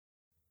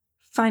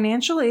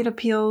Financial Aid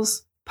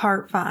Appeals,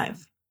 Part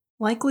 5.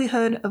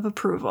 Likelihood of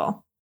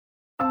Approval.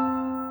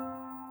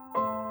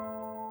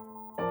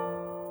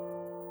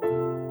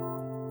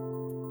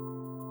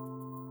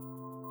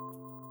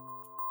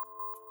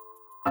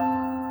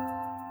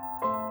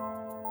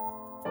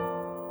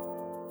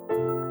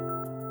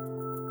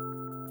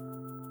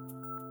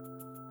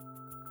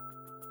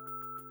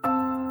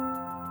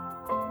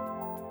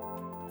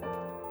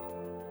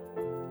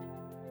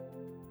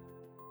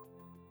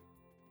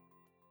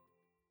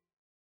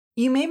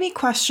 You may be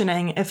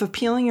questioning if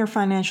appealing your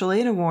financial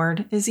aid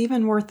award is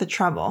even worth the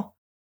trouble,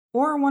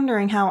 or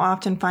wondering how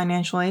often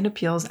financial aid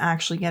appeals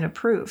actually get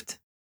approved.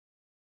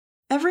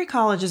 Every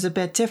college is a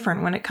bit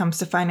different when it comes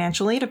to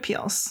financial aid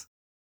appeals.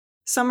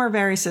 Some are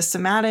very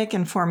systematic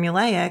and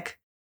formulaic,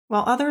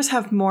 while others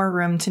have more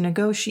room to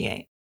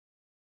negotiate.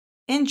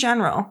 In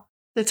general,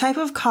 the type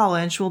of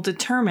college will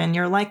determine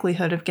your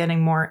likelihood of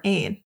getting more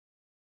aid.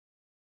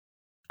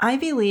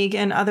 Ivy League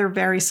and other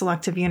very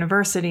selective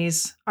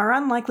universities are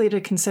unlikely to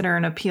consider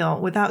an appeal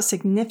without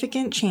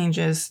significant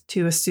changes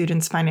to a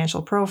student's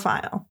financial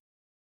profile,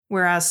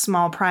 whereas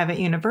small private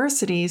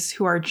universities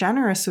who are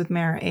generous with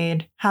merit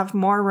aid have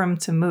more room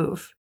to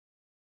move.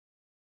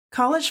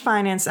 College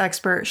finance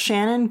expert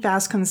Shannon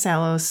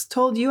Vasconcelos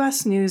told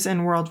U.S. News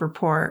and World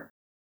Report,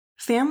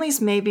 "Families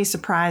may be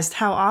surprised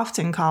how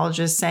often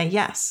colleges say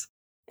yes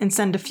and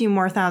send a few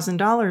more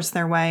 $1,000s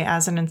their way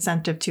as an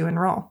incentive to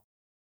enroll."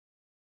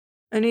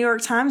 A New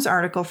York Times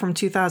article from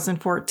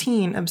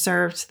 2014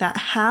 observed that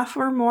half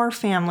or more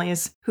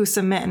families who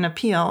submit an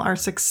appeal are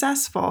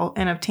successful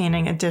in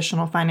obtaining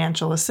additional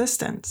financial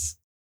assistance.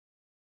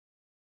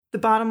 The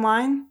bottom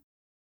line?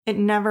 It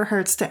never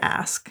hurts to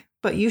ask,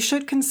 but you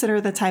should consider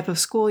the type of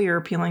school you're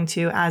appealing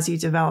to as you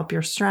develop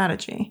your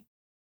strategy.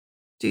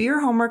 Do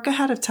your homework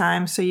ahead of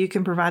time so you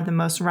can provide the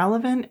most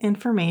relevant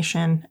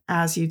information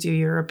as you do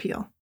your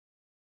appeal.